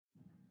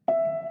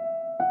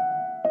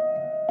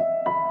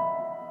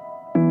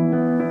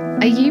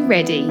Are you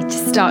ready to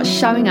start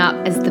showing up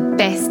as the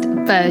best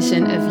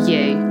version of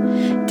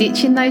you?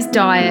 Ditching those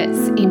diets,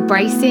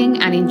 embracing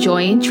and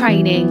enjoying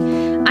training,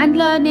 and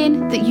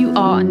learning that you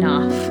are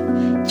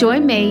enough.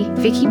 Join me,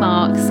 Vicky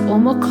Marks, or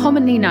more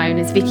commonly known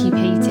as Vicky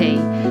PT,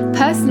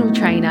 personal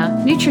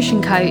trainer,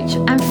 nutrition coach,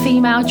 and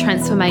female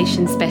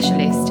transformation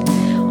specialist,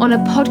 on a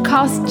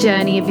podcast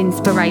journey of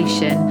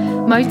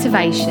inspiration,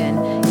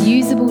 motivation,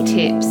 usable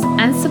tips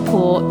and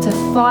support to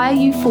fire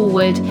you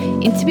forward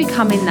into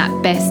becoming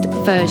that best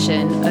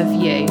version of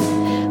you,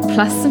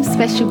 plus some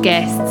special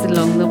guests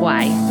along the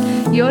way.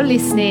 You're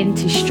listening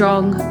to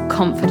Strong,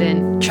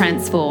 Confident,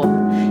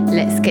 Transform.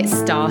 Let's get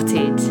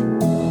started.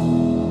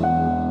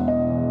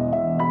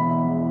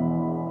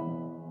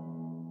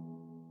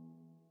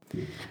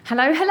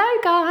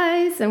 Hello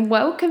guys, and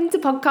welcome to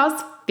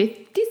podcast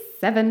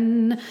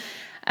 57.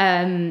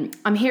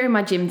 I'm here in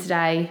my gym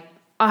today.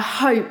 I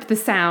hope the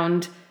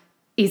sound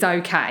is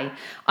okay.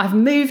 I've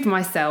moved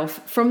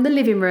myself from the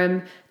living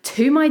room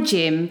to my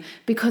gym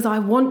because I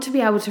want to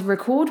be able to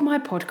record my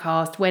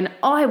podcast when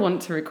I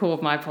want to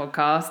record my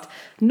podcast,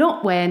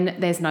 not when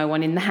there's no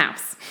one in the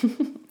house.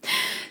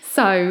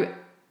 So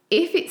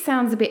if it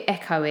sounds a bit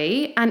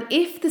echoey and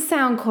if the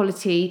sound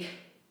quality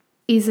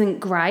isn't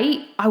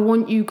great, I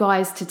want you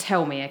guys to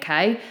tell me,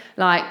 okay?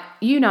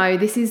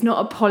 This is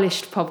not a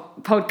polished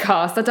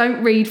podcast. I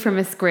don't read from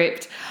a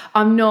script.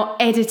 I'm not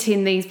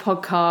editing these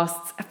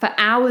podcasts for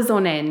hours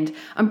on end.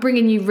 I'm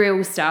bringing you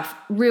real stuff,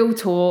 real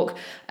talk.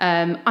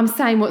 I'm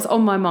saying what's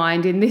on my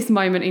mind in this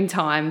moment in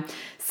time.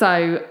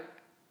 So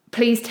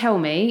please tell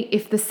me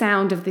if the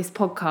sound of this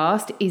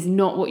podcast is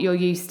not what you're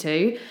used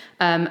to,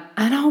 and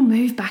I'll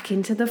move back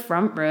into the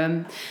front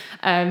room.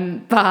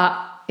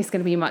 But it's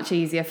going to be much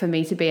easier for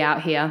me to be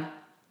out here.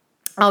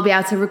 I'll be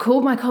able to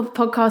record my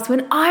podcast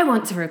when I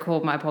want to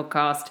record my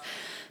podcast,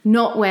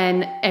 not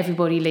when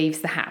everybody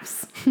leaves the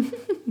house.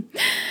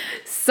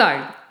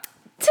 So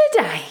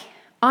today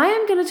I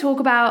am going to talk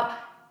about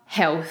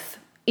health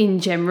in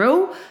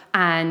general,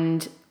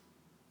 and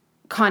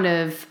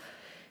I'm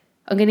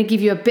going to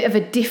give you a bit of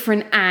a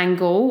different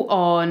angle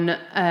on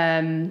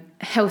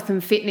health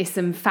and fitness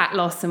and fat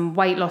loss and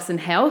weight loss and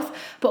health,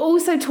 but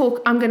also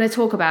I'm going to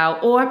talk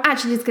about, or I'm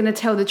actually just going to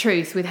tell the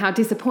truth with how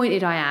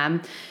disappointed I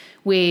am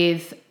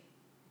with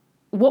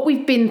what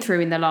we've been through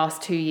in the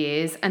last 2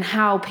 years and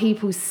how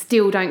people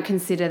still don't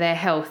consider their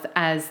health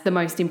as the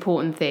most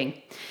important thing.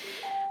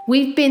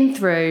 We've been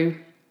through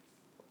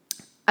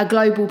a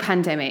global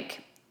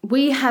pandemic.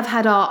 We have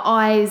had our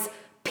eyes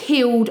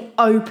peeled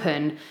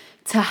open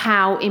to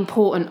how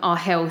important our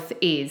health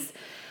is.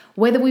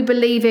 Whether we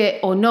believe it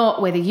or not,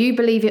 whether you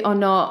believe it or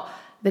not,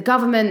 the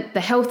government,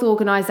 the health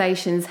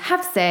organisations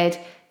have said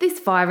this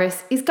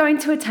virus is going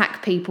to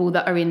attack people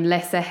that are in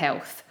lesser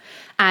health.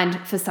 And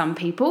for some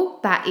people,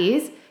 that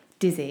is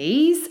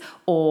disease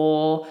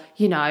or,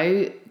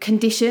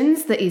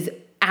 conditions that is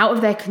out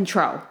of their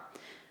control.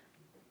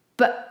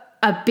 But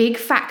a big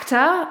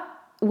factor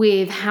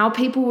with how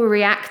people were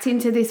reacting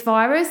to this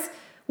virus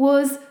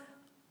was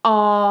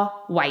our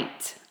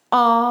weight.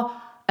 Are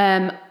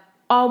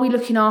we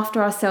looking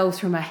after ourselves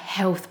from a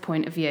health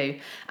point of view?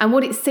 And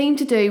what it seemed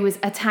to do was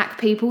attack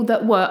people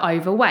that were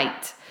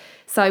overweight.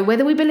 So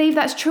whether we believe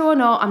that's true or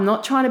not, I'm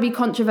not trying to be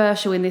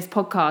controversial in this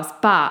podcast,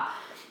 but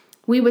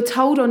we were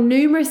told on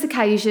numerous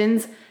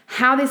occasions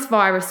how this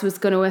virus was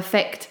going to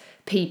affect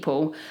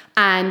people.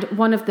 And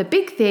one of the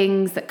big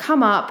things that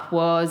come up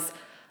was,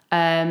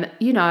 and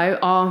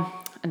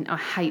I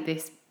hate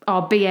this,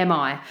 our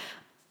BMI.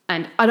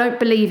 And I don't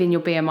believe in your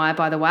BMI,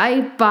 by the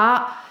way,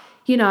 but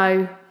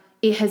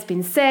it has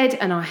been said,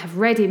 and I have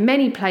read in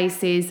many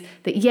places,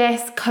 that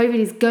yes, COVID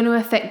is going to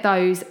affect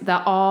those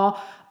that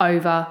are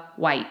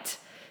overweight.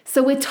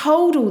 So we're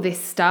told all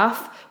this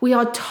stuff. We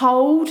are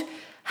told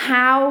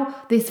how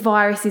this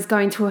virus is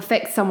going to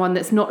affect someone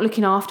that's not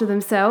looking after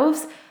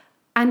themselves.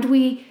 And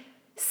we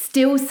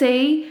still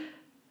see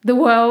the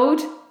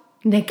world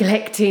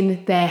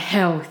neglecting their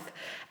health.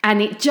 And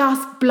it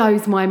just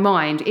blows my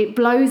mind. It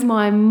blows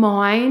my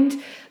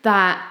mind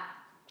that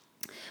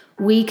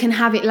we can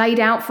have it laid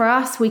out for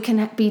us. We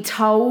can be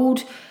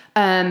told,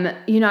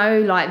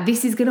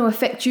 this is going to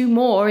affect you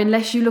more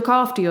unless you look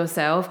after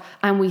yourself.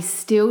 And we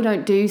still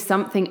don't do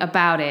something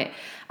about it.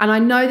 And I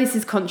know this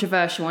is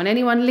controversial. And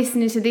anyone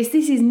listening to this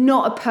is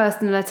not a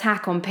personal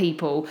attack on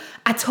people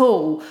at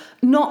all.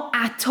 Not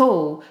at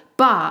all.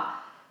 But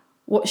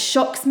what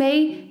shocks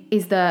me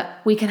is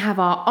that we can have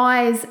our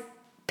eyes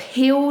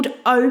peeled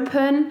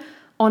open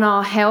on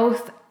our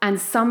health, and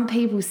some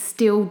people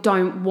still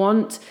don't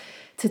want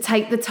to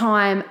take the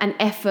time and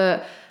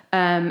effort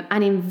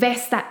and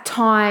invest that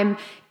time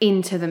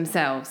into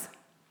themselves.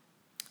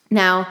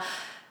 Now,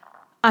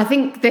 I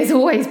think there's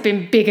always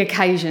been big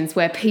occasions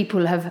where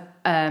people have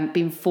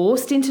been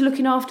forced into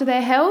looking after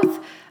their health,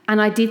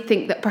 and I did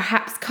think that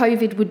perhaps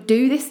COVID would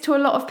do this to a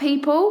lot of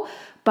people,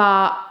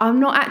 but I'm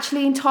not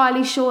actually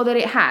entirely sure that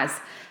it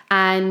has.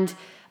 And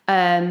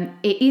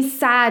it is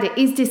sad, it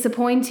is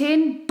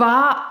disappointing,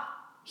 but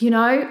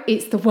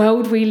it's the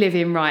world we live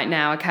in right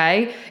now,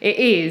 okay? It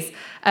is.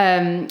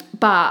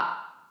 But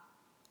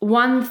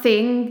one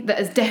thing that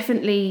has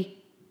definitely,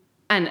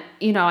 and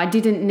I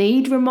didn't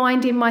need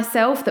reminding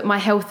myself that my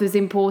health was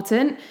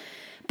important,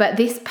 but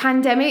this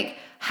pandemic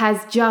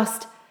has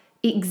just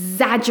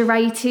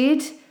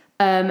exaggerated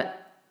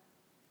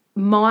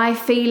my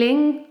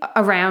feeling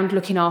around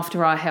looking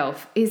after our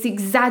health. It's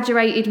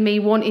exaggerated me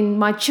wanting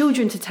my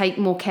children to take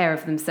more care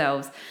of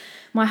themselves,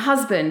 my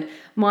husband,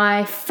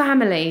 my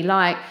family.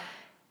 Like,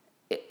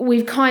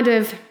 we've kind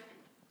of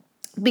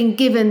been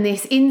given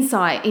this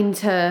insight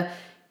into,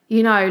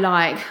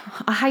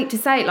 I hate to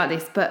say it like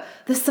this, but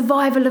the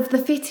survival of the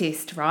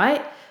fittest,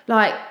 right?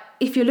 Like,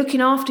 if you're looking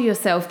after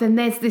yourself, then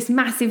there's this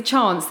massive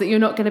chance that you're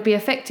not going to be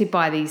affected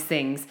by these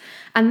things.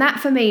 And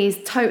that for me is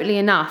totally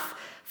enough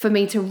for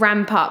me to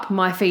ramp up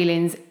my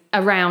feelings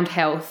around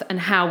health and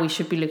how we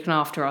should be looking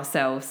after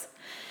ourselves.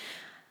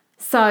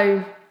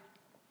 So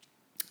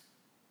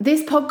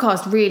this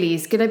podcast really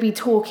is going to be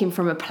talking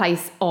from a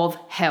place of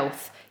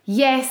health.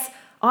 Yes,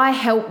 I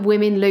help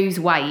women lose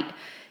weight.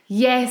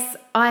 Yes,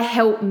 I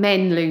help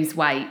men lose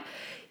weight.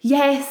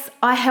 Yes,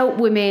 I help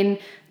women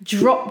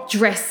drop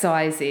dress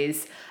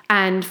sizes.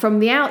 And from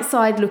the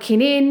outside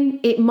looking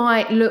in, it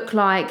might look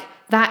like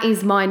that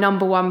is my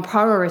number one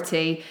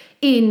priority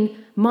in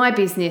my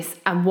business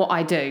and what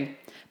I do.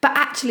 But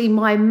actually,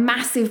 my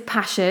massive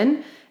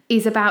passion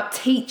is about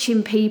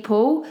teaching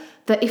people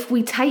that if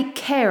we take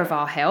care of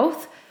our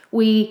health,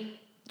 we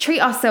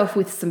treat ourselves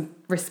with some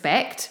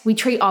respect, we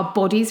treat our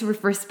bodies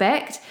with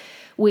respect,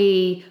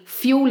 we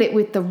fuel it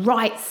with the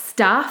right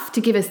stuff to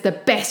give us the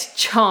best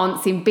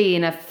chance in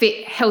being a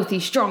fit, healthy,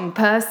 strong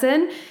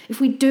person. If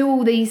we do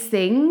all these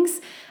things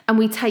and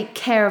we take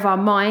care of our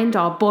mind,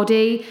 our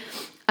body,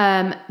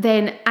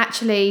 then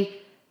actually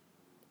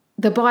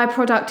the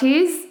byproduct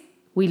is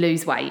we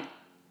lose weight,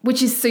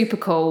 which is super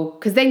cool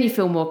because then you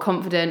feel more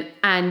confident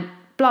and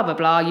blah, blah,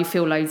 blah, you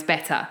feel loads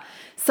better.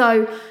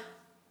 So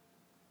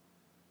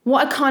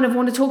what I kind of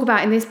want to talk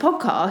about in this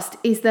podcast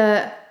is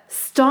that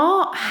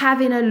start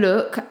having a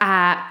look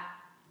at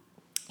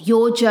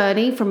your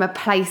journey from a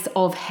place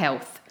of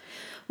health.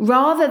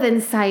 Rather than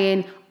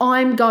saying,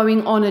 I'm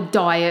going on a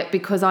diet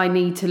because I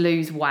need to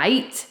lose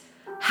weight,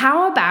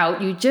 how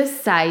about you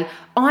just say,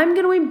 I'm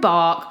going to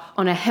embark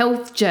on a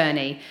health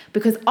journey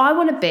because I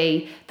want to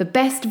be the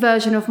best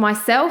version of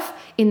myself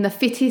in the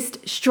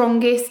fittest,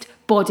 strongest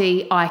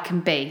body I can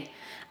be.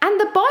 And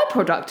the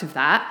byproduct of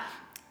that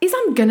is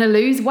I'm going to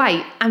lose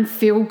weight and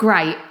feel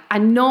great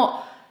and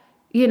not,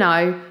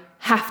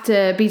 have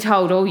to be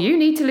told, oh, you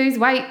need to lose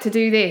weight to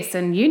do this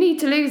and you need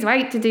to lose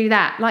weight to do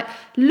that. Like,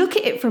 look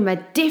at it from a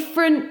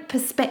different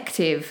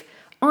perspective.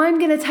 I'm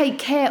going to take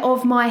care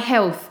of my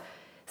health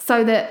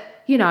so that,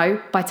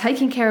 by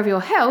taking care of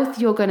your health,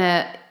 you're going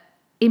to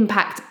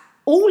impact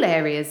all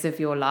areas of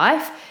your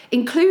life,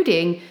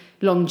 including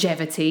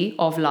longevity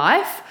of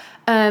life.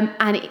 And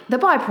the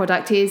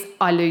byproduct is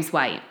I lose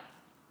weight.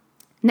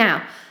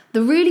 Now,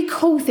 the really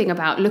cool thing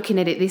about looking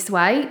at it this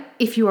way,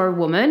 if you are a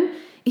woman,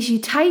 is you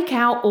take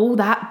out all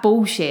that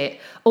bullshit,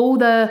 all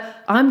the,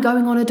 I'm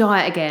going on a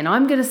diet again,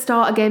 I'm going to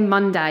start again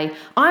Monday,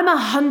 I'm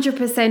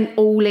 100%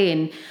 all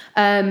in,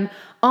 I'm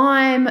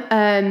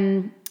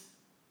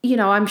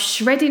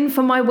shredding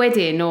for my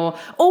wedding, or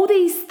all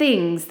these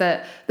things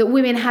that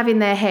women have in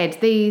their head,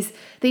 these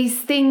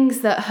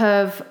things that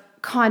have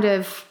kind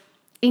of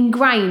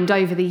ingrained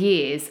over the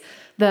years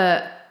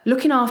that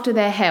looking after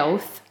their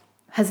health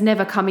has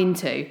never come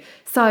into.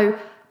 So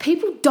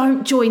people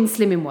don't join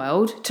Slimming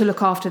World to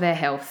look after their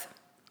health.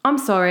 I'm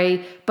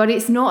sorry, but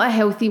it's not a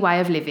healthy way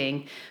of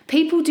living.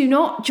 People do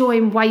not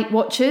join Weight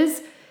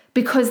Watchers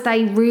because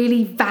they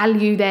really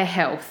value their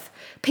health.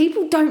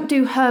 People don't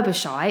do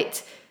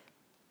Herbeshite.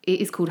 It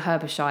is called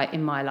Herbeshite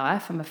in my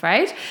life, I'm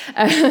afraid.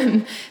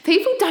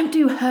 People don't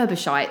do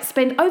Herbeshite,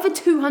 spend over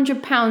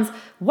 £200,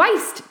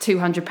 waste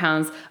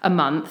 £200 a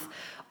month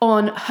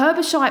on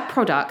Herbeshite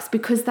products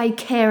because they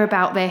care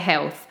about their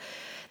health.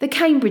 The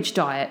Cambridge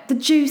diet, the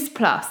Juice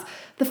Plus,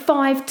 the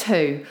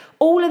 5-2,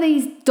 all of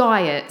these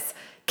diets,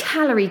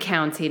 calorie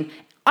counting.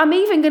 I'm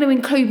even going to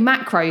include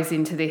macros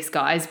into this,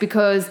 guys,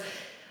 because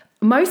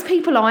most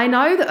people I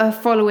know that are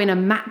following a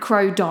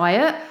macro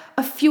diet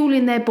are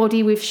fueling their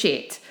body with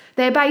shit.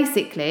 They're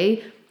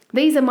basically,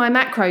 these are my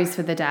macros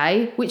for the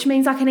day, which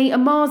means I can eat a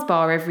Mars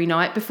bar every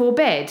night before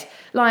bed.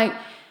 Like,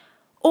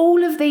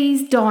 all of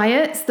these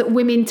diets that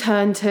women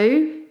turn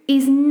to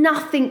is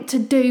nothing to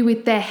do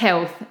with their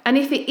health. And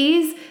if it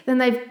is, then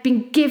they've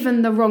been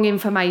given the wrong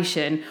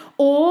information,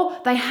 or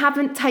they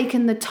haven't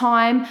taken the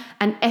time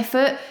and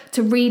effort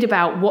to read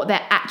about what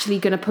they're actually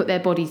going to put their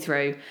body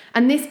through.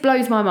 And this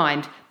blows my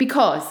mind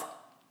because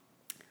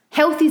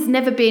health has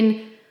never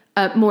been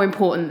more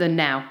important than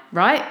now,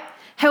 right?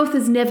 Health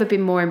has never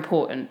been more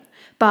important.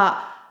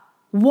 But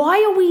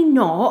why are we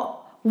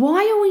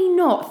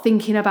not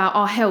thinking about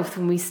our health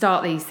when we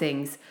start these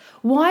things?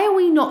 Why are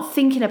we not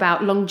thinking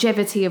about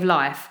longevity of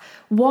life?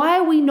 Why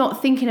are we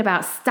not thinking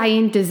about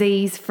staying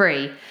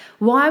disease-free?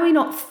 Why are we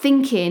not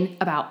thinking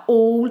about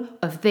all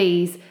of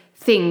these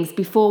things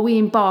before we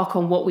embark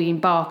on what we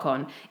embark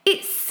on?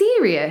 It's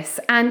serious.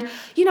 And,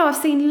 I've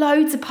seen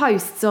loads of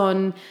posts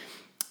on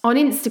on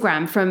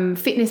Instagram from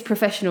fitness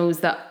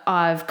professionals that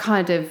I've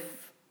kind of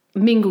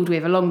mingled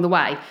with along the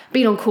way,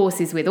 been on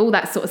courses with, all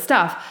that sort of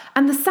stuff.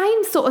 And the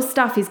same sort of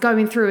stuff is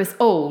going through us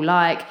all.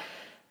 Like,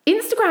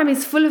 Instagram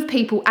is full of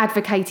people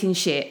advocating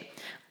shit.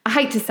 I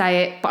hate to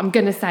say it, but I'm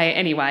going to say it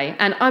anyway.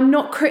 And I'm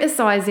not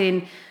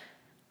criticizing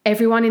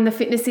everyone in the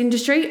fitness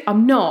industry.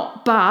 I'm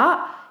not.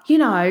 But, you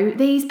know,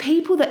 these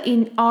people that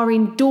are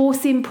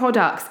endorsing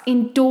products,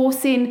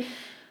 endorsing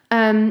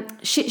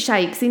shit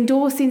shakes,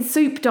 endorsing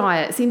soup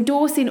diets,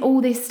 endorsing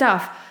all this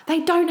stuff, they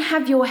don't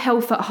have your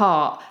health at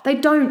heart. They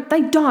don't.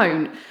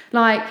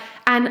 Like,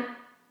 and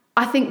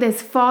I think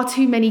there's far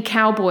too many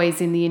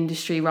cowboys in the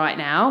industry right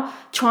now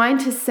trying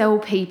to sell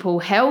people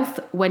health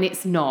when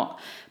it's not.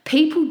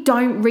 People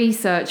don't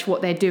research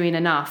what they're doing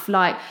enough.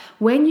 Like,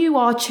 when you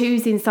are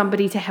choosing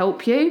somebody to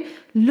help you,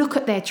 look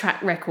at their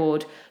track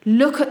record,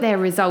 look at their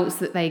results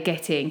that they're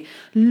getting,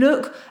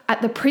 look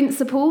at the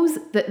principles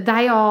that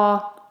they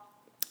are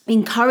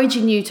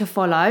encouraging you to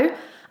follow,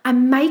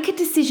 and make a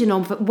decision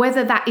on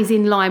whether that is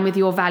in line with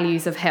your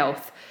values of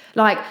health.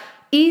 Like,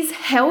 is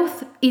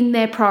health in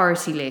their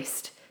priority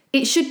list?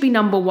 It should be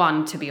number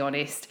one, to be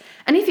honest.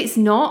 And if it's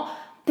not,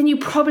 then you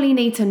probably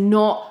need to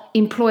not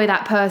employ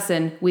that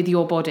person with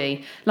your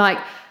body. Like,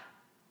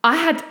 I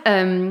had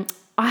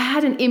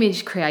an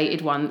image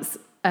created once.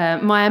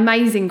 My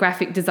amazing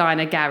graphic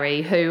designer,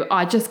 Gary, who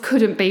I just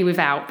couldn't be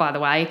without, by the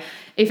way.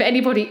 If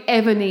anybody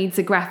ever needs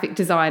a graphic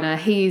designer,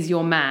 he is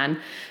your man.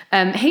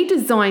 He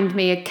designed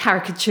me a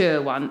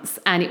caricature once,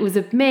 and it was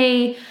of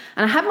me,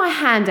 and I had my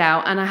hand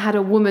out, and I had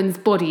a woman's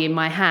body in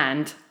my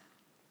hand.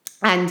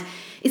 And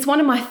it's one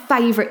of my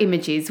favourite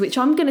images, which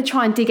I'm going to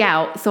try and dig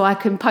out so I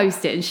can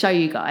post it and show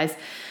you guys.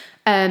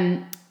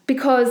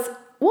 Because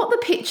what the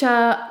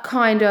picture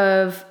kind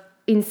of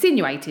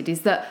insinuated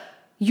is that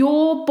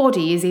your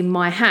body is in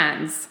my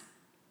hands.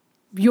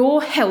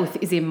 Your health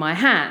is in my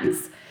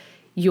hands.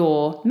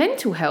 Your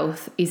mental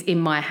health is in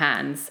my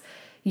hands.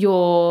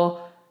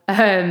 You're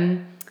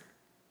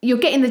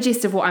getting the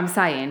gist of what I'm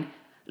saying.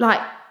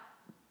 Like,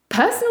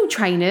 personal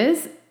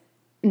trainers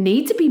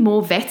need to be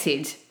more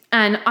vetted.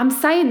 And I'm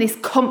saying this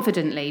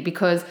confidently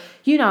because,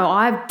 you know,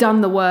 I've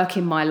done the work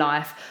in my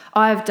life.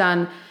 I've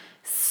done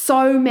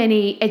so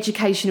many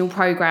educational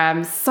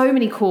programs, so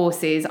many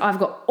courses. I've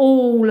got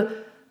all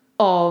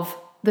of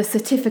the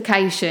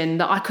certification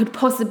that I could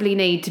possibly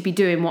need to be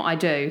doing what I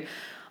do.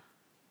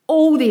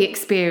 All the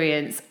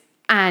experience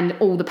and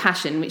all the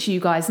passion, which you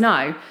guys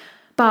know.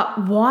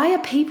 But why are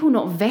people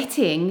not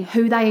vetting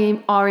who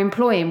they are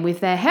employing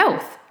with their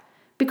health?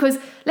 Because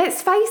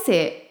let's face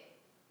it,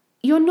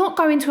 you're not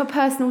going to a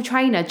personal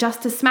trainer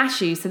just to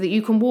smash you so that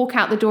you can walk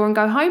out the door and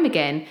go home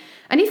again.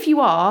 And if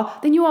you are,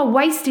 then you are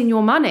wasting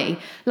your money.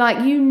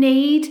 Like, you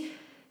need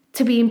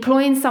to be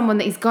employing someone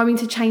that is going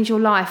to change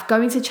your life,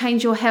 going to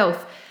change your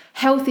health.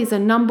 Health is a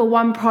number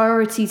one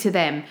priority to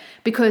them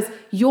because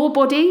your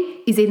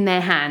body is in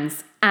their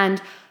hands.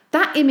 And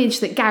that image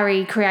that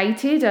Gary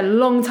created a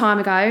long time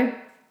ago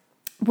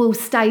will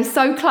stay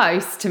so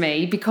close to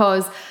me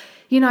because,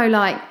 you know,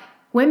 like,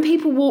 when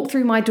people walk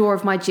through my door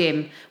of my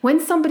gym, when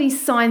somebody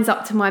signs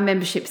up to my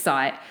membership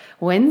site,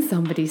 when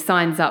somebody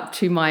signs up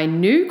to my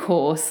new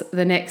course,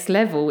 The Next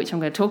Level, which I'm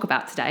going to talk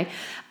about today,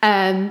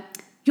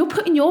 you're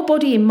putting your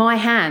body in my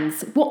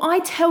hands. What I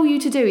tell you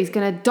to do is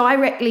going to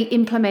directly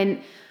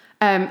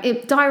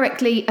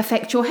directly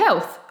affect your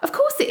health. Of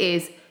course it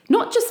is.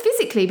 Not just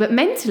physically, but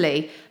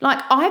mentally. Like,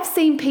 I've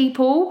seen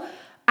people,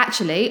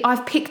 actually,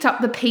 I've picked up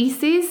the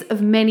pieces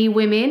of many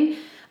women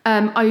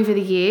over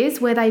the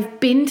years where they've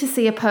been to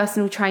see a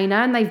personal trainer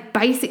and they've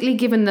basically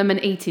given them an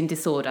eating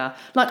disorder.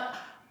 Like,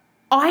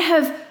 I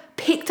have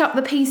picked up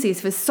the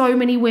pieces for so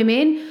many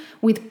women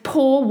with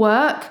poor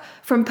work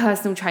from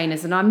personal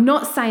trainers, and I'm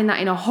not saying that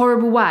in a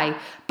horrible way,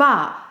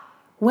 but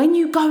when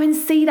you go and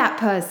see that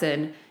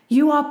person,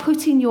 you are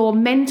putting your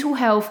mental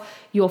health,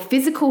 your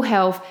physical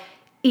health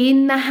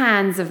in the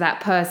hands of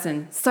that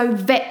person. So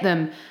vet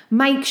them,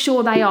 make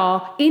sure they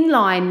are in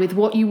line with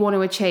what you want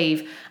to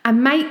achieve,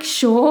 and make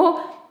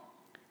sure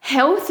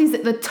health is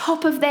at the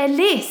top of their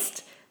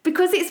list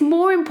because it's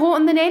more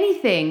important than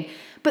anything.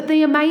 But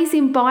the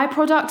amazing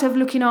byproduct of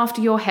looking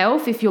after your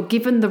health, if you're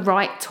given the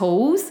right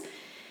tools,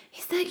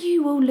 is that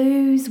you will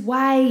lose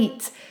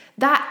weight.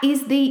 That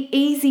is the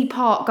easy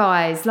part,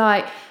 guys.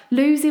 Like,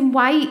 losing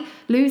weight,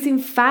 losing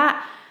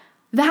fat,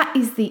 that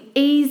is the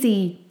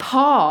easy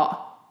part.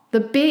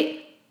 The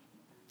bit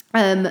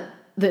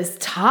that's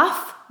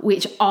tough,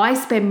 which I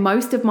spend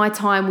most of my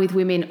time with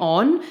women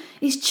on,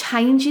 is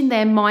changing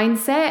their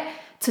mindset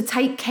to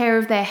take care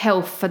of their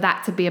health for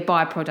that to be a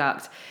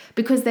byproduct,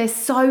 because they're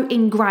so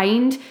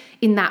ingrained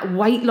in that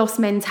weight loss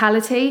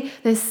mentality.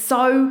 There's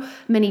so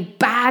many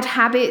bad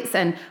habits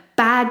and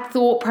bad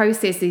thought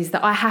processes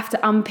that I have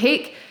to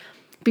unpick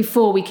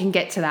before we can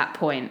get to that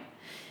point.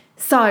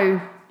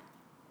 So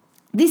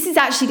this is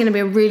actually going to be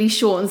a really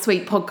short and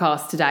sweet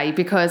podcast today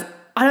because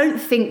I don't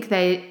think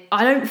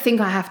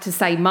I have to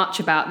say much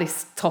about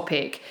this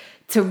topic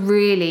to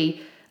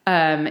really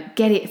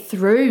get it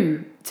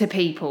through to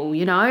people,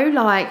 you know,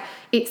 like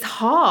it's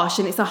harsh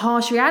and it's a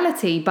harsh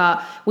reality,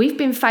 but we've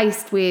been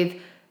faced with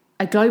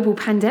a global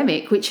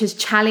pandemic, which has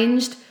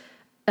challenged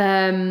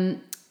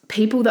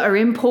people that are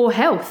in poor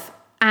health.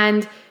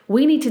 And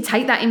we need to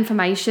take that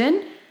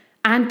information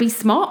and be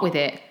smart with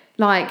it.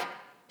 Like,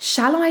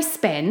 shall I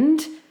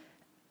spend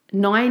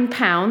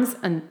 £9?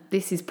 And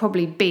this is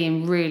probably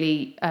being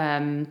really,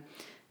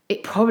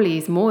 it probably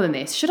is more than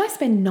this. Should I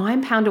spend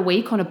 £9 a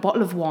week on a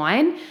bottle of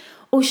wine?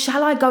 Or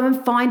shall I go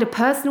and find a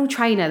personal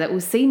trainer that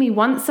will see me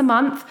once a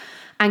month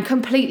and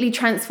completely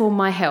transform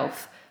my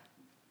health?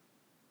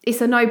 It's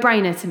a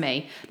no-brainer to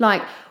me.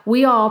 Like,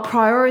 we are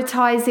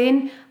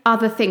prioritizing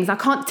other things. I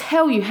can't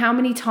tell you how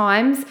many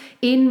times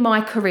in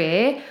my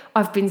career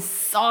I've been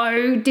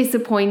so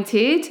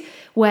disappointed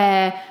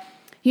where,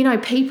 you know,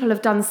 people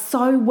have done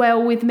so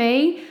well with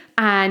me,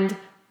 and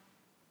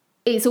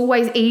it's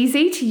always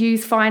easy to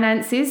use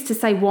finances to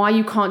say why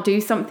you can't do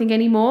something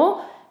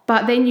anymore.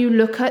 But then you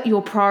look at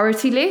your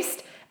priority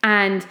list,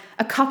 and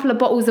a couple of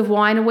bottles of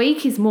wine a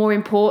week is more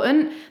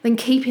important than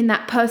keeping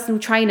that personal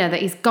trainer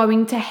that is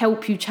going to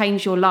help you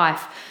change your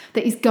life,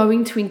 that is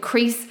going to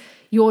increase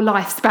your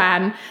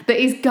lifespan, that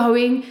is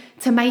going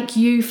to make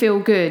you feel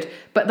good.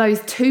 But those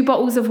 2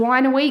 bottles of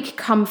wine a week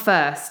come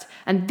first.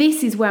 And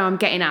this is where I'm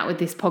getting at with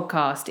this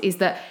podcast, is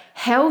that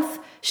health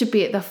should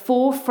be at the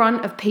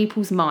forefront of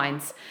people's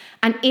minds.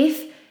 And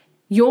if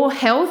your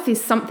health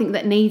is something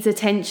that needs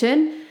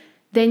attention,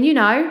 then, you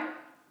know,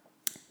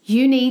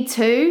 you need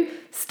to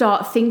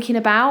start thinking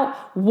about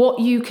what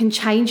you can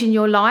change in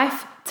your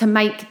life to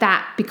make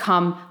that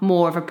become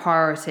more of a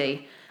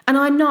priority. And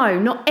I know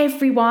not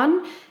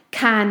everyone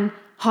can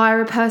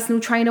hire a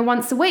personal trainer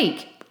once a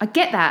week. I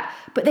get that.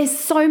 But there's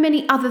so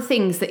many other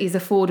things that is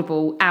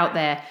affordable out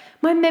there.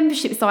 My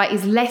membership site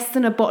is less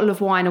than a bottle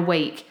of wine a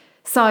week.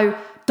 So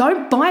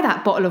don't buy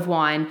that bottle of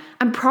wine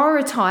and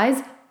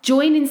prioritize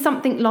joining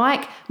something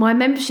like my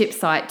membership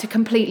site to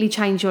completely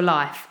change your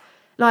life.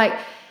 Like,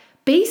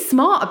 be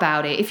smart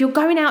about it. If you're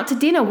going out to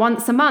dinner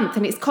once a month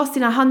and it's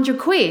costing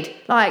 £100,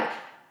 like,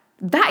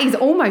 that is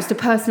almost a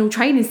personal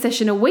training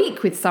session a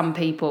week with some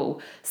people.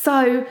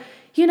 So,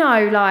 you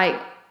know, like,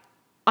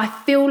 I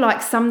feel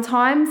like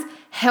sometimes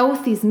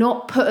health is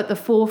not put at the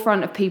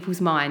forefront of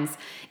people's minds.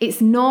 It's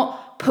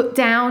not put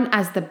down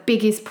as the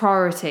biggest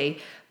priority.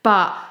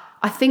 But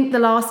I think the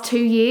last 2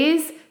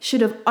 years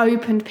should have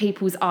opened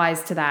people's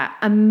eyes to that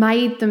and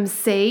made them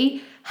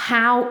see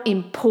how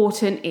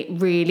important it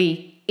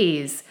really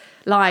is.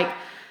 Like,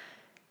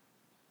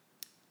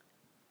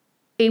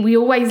 we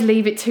always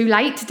leave it too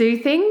late to do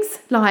things.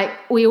 Like,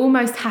 we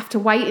almost have to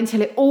wait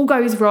until it all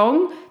goes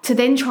wrong to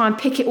then try and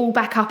pick it all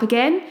back up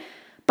again.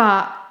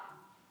 But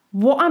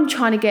what I'm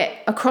trying to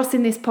get across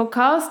in this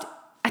podcast,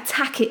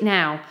 attack it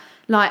now.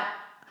 Like,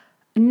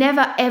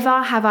 never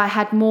ever have I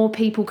had more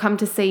people come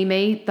to see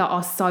me that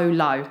are so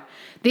low.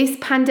 This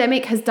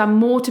pandemic has done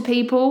more to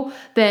people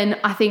than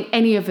I think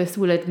any of us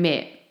will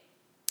admit.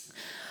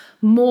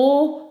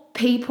 More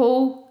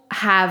people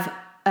have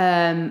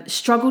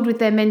struggled with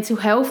their mental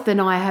health than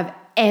I have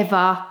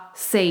ever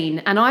seen.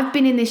 And I've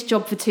been in this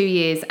job for 2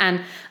 years,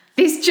 and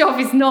this job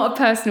is not a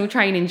personal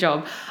training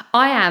job.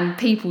 I am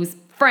people's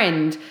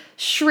friend,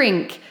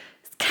 shrink,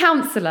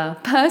 counsellor,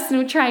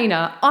 personal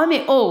trainer. I'm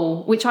it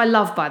all, which I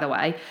love, by the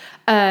way.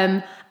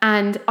 And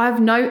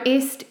I've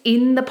noticed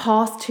in the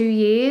past 2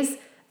 years,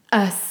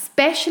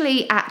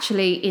 especially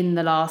actually in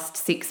the last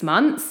 6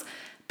 months,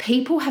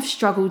 people have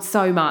struggled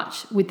so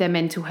much with their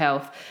mental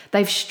health.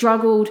 They've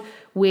struggled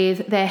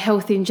with their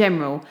health in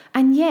general.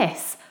 And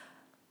yes,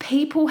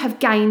 people have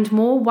gained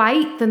more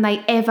weight than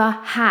they ever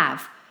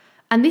have.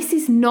 And this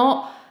is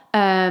not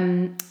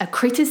a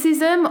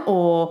criticism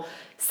or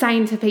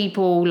saying to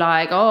people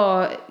like,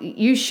 oh,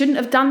 you shouldn't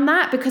have done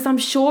that, because I'm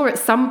sure at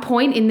some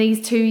point in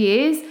these 2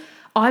 years,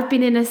 I've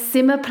been in a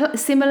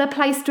similar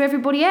place to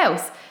everybody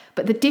else.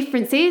 But the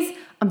difference is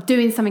I'm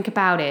doing something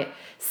about it.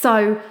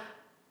 So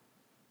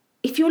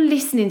if you're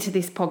listening to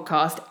this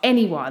podcast,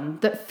 anyone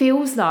that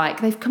feels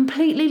like they've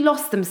completely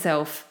lost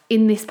themselves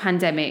in this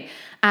pandemic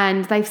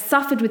and they've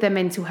suffered with their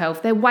mental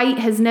health, their weight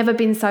has never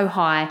been so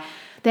high,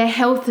 their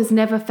health has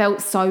never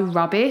felt so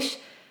rubbish,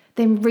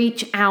 then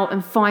reach out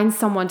and find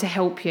someone to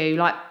help you.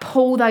 Like,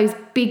 pull those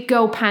big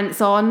girl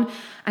pants on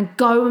and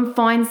go and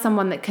find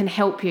someone that can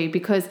help you,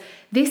 because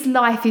this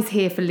life is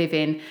here for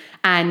living,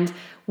 and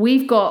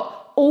we've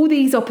got all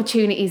these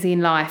opportunities in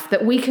life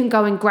that we can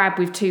go and grab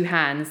with 2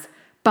 hands.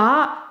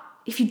 But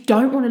if you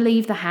don't want to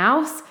leave the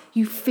house,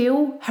 you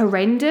feel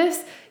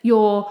horrendous,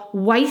 you're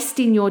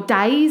wasting your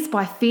days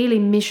by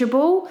feeling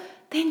miserable,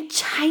 then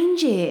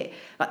change it.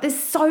 Like, there's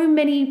so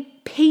many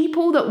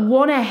people that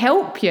want to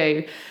help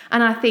you.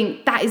 And I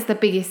think that is the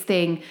biggest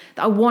thing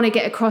that I want to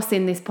get across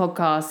in this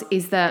podcast,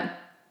 is that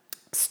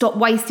stop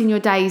wasting your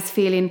days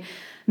feeling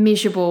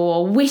miserable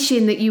or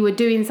wishing that you were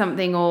doing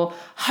something or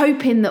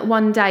hoping that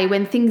one day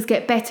when things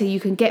get better, you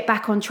can get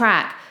back on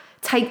track.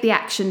 Take the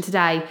action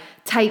today.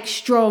 Take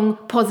strong,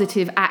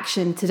 positive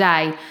action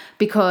today,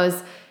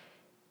 because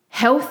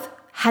health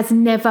has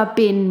never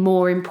been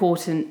more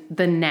important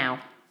than now.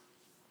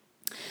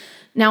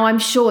 Now, I'm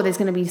sure there's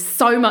going to be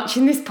so much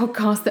in this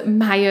podcast that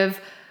may have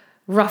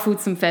ruffled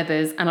some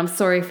feathers, and I'm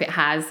sorry if it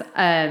has.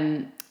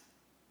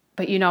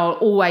 But, I'll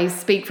always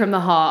speak from the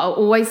heart. I'll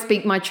always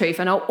speak my truth,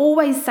 and I'll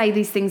always say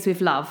these things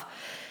with love.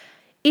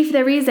 If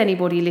there is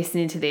anybody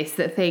listening to this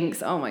that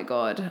thinks, oh my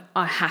God,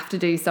 I have to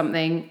do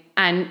something,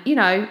 and,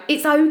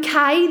 it's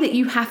okay that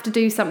you have to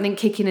do something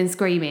kicking and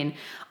screaming.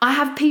 I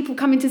have people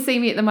coming to see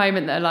me at the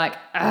moment that are like,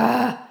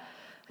 I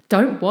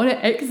don't want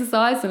to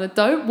exercise and I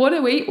don't want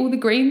to eat all the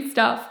green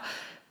stuff.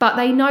 But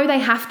they know they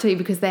have to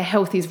because their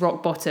health is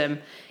rock bottom.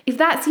 If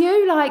that's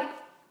you,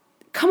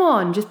 come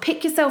on, just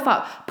pick yourself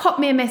up. Pop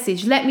me a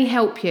message. Let me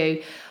help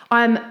you.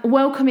 I'm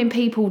welcoming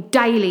people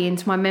daily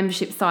into my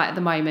membership site at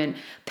the moment.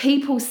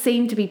 People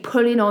seem to be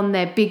pulling on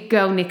their big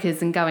girl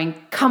knickers and going,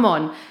 come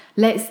on,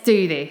 let's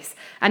do this.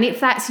 And if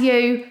that's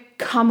you,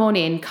 come on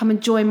in. Come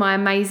and join my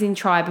amazing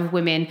tribe of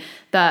women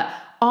that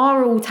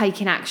are all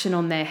taking action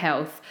on their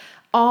health,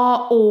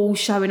 are all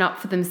showing up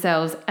for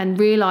themselves and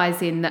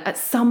realising that at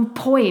some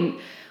point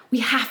we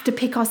have to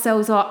pick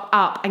ourselves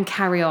up and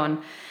carry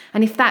on.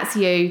 And if that's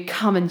you,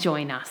 come and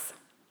join us.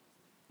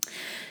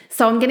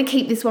 So I'm going to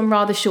keep this one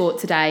rather short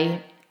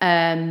today.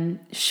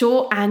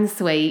 Short and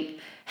sweet.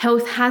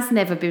 Health has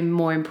never been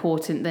more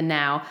important than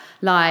now.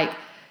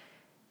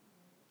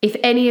 If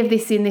any of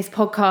this in this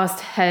podcast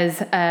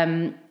has,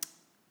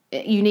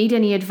 you need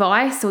any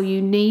advice or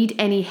you need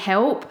any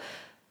help,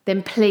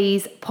 then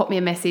please pop me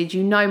a message.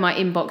 My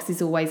inbox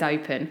is always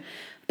open.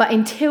 But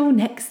until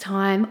next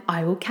time,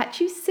 I will catch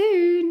you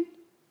soon.